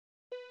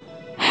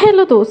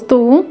Hello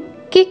दोस्तों,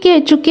 के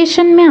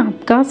education में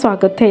आपका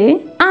स्वागत है।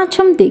 आज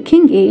हम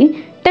देखेंगे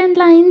 10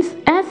 लाइन्स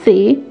ऐसे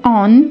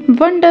ऑन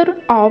वंडर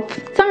ऑफ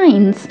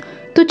साइंस।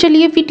 तो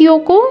चलिए वीडियो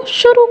को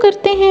शुरू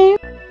करते हैं।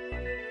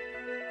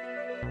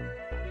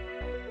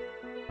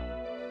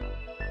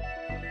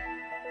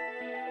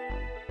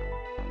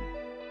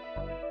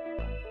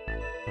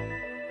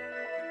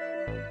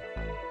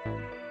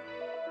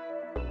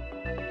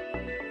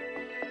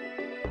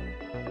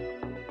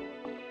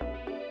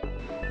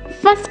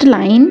 First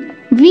line,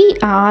 we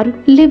are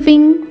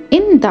living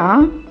in the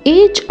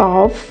age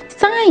of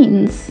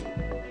science.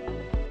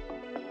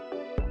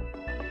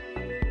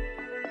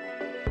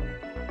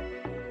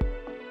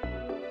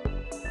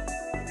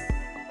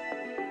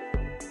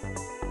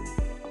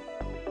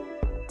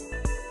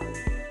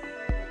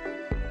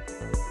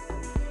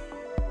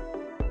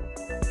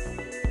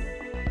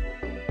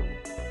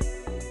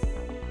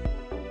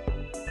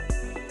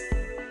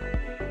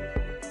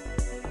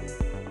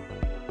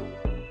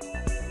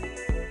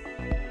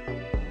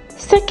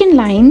 Second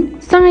line,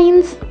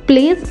 science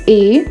plays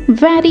a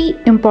very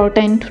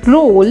important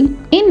role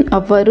in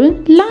our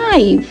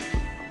life.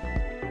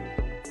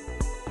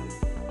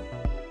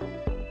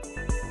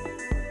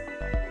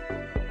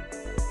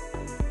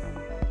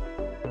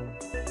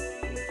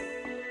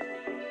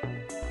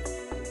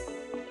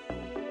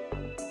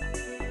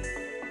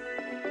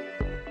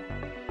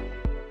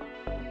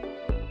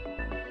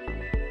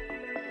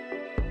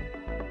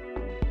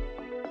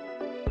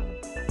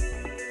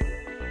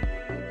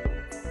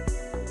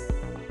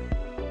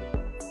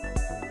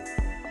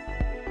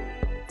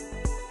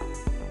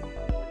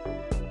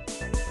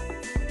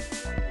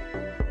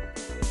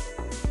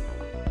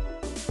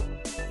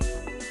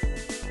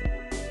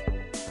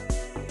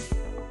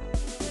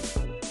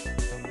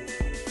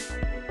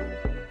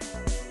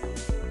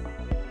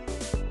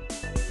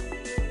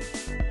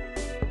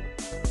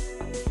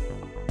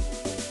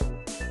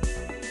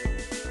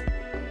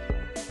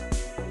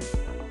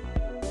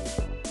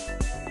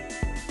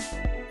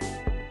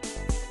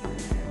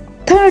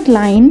 Third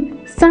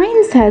line,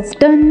 science has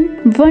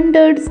done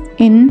wonders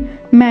in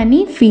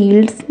many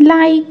fields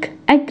like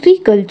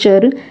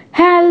agriculture,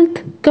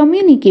 health,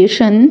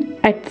 communication,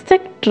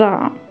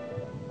 etc.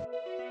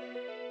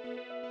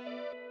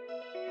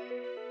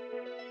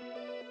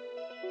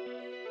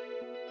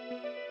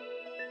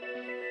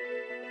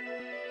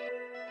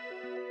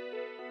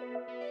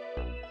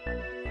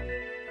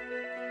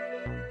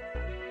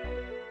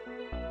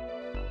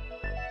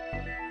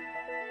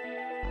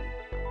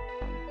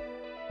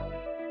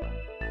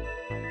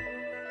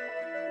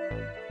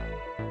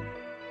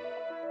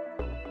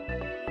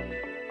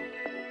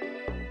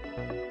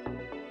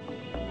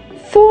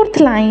 Fourth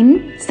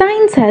line,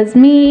 science has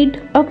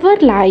made our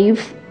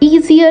life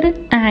easier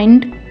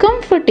and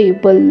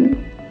comfortable.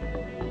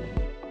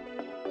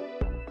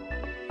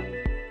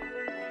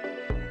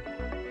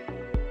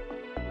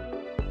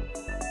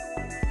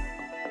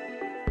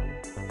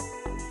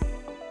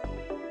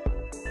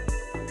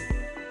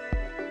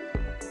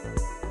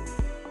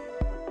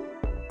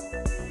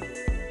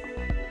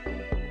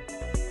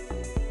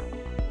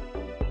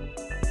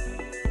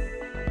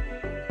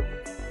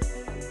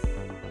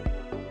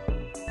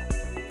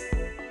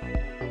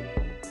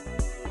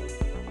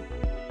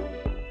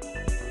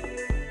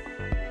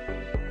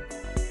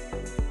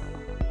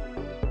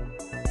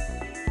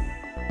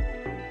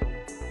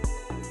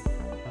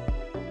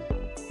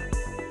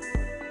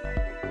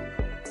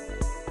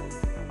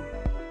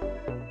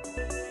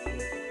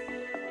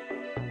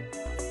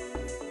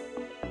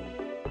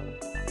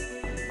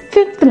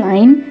 Fifth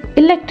line,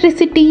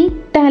 electricity,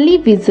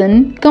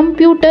 television,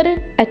 computer,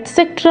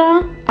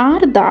 etc. are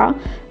the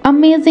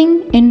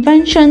amazing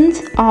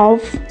inventions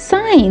of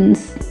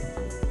science.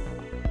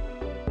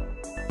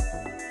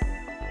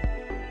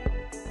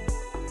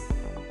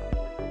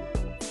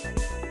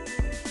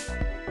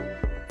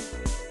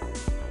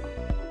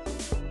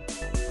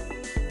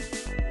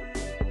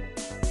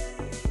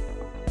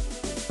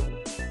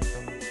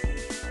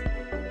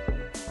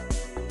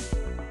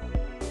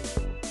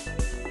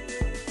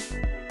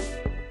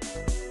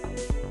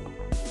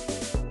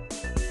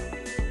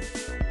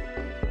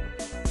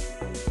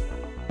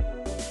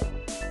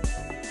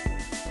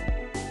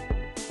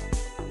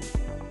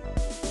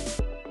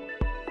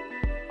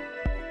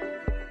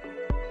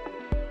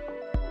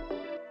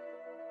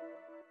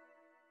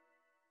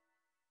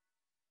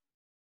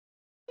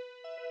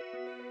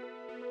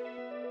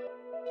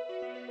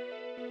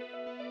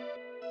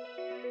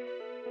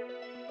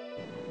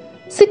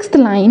 Sixth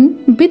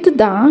line, with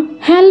the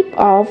help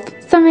of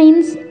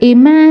science, a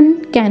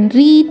man can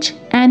reach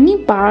any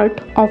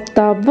part of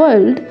the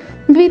world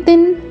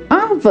within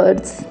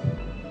hours.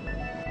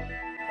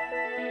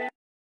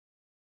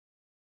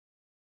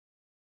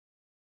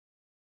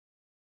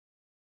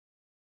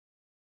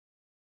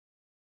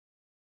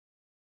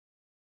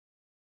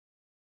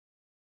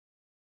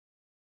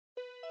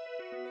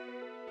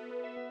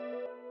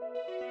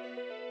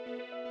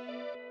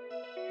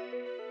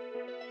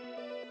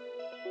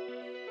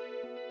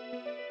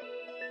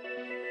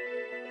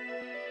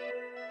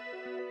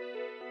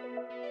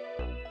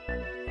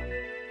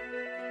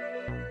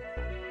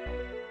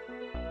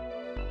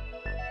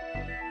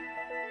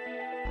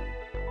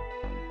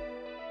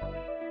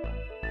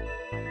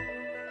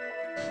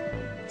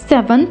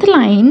 Seventh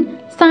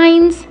line,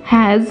 science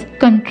has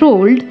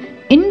controlled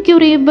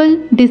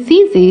incurable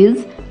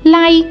diseases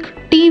like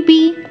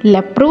TB,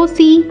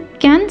 leprosy,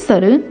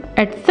 cancer,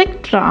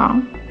 etc.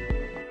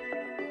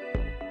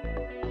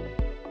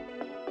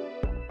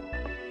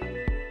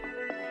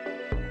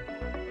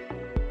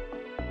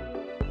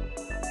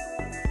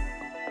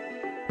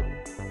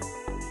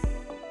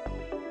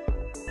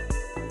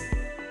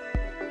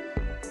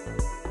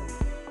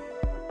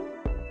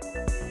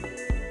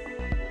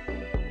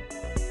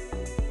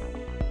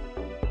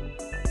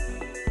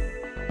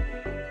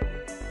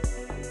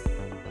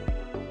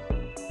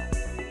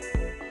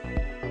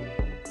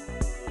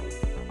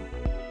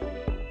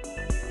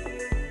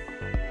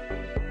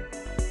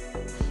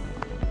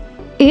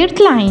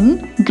 Eighth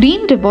line,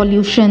 green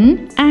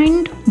revolution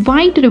and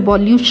white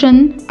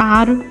revolution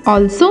are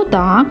also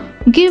the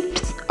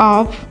gifts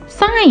of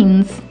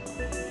science.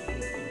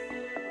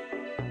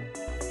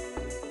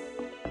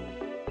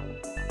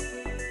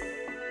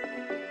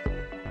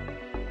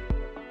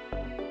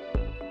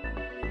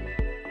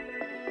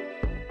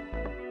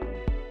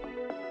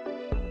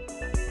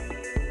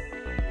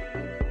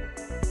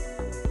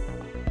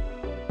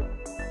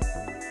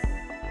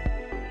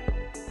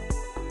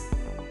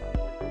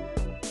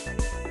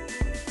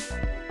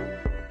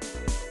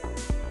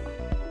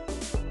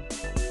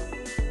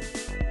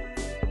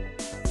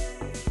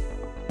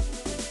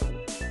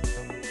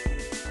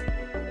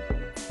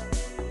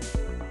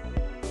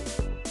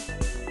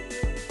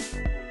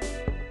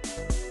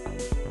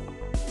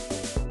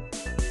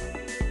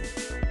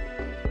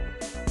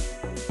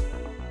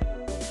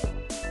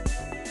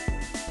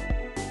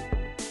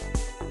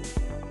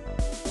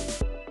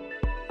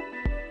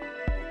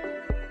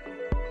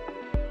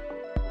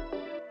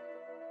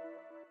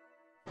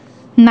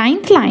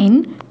 Ninth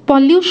line,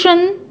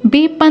 pollution,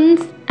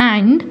 weapons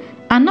and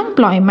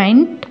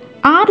unemployment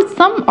are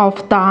some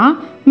of the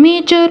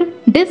major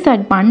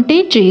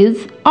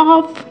disadvantages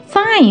of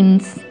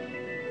science.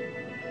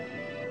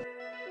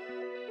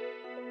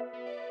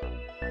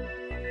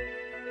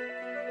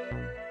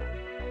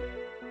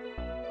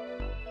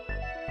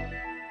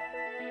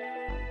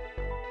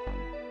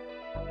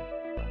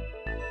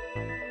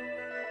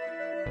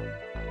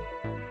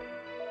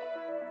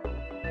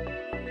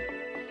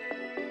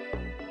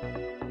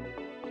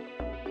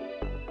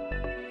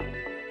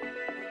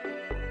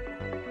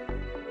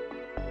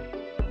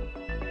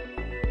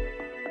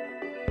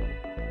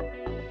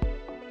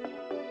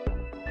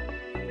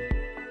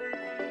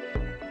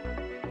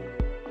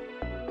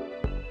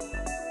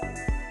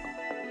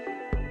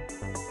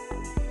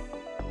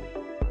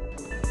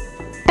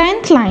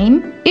 Tenth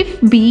line,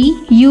 if we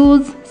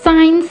use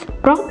science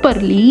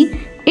properly,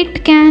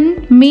 it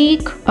can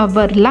make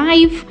our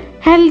life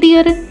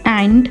healthier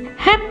and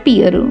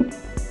happier.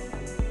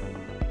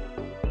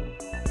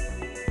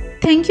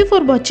 Thank you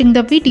for watching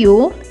the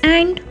video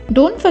and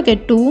don't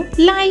forget to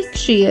like,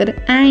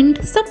 share and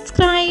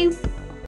subscribe.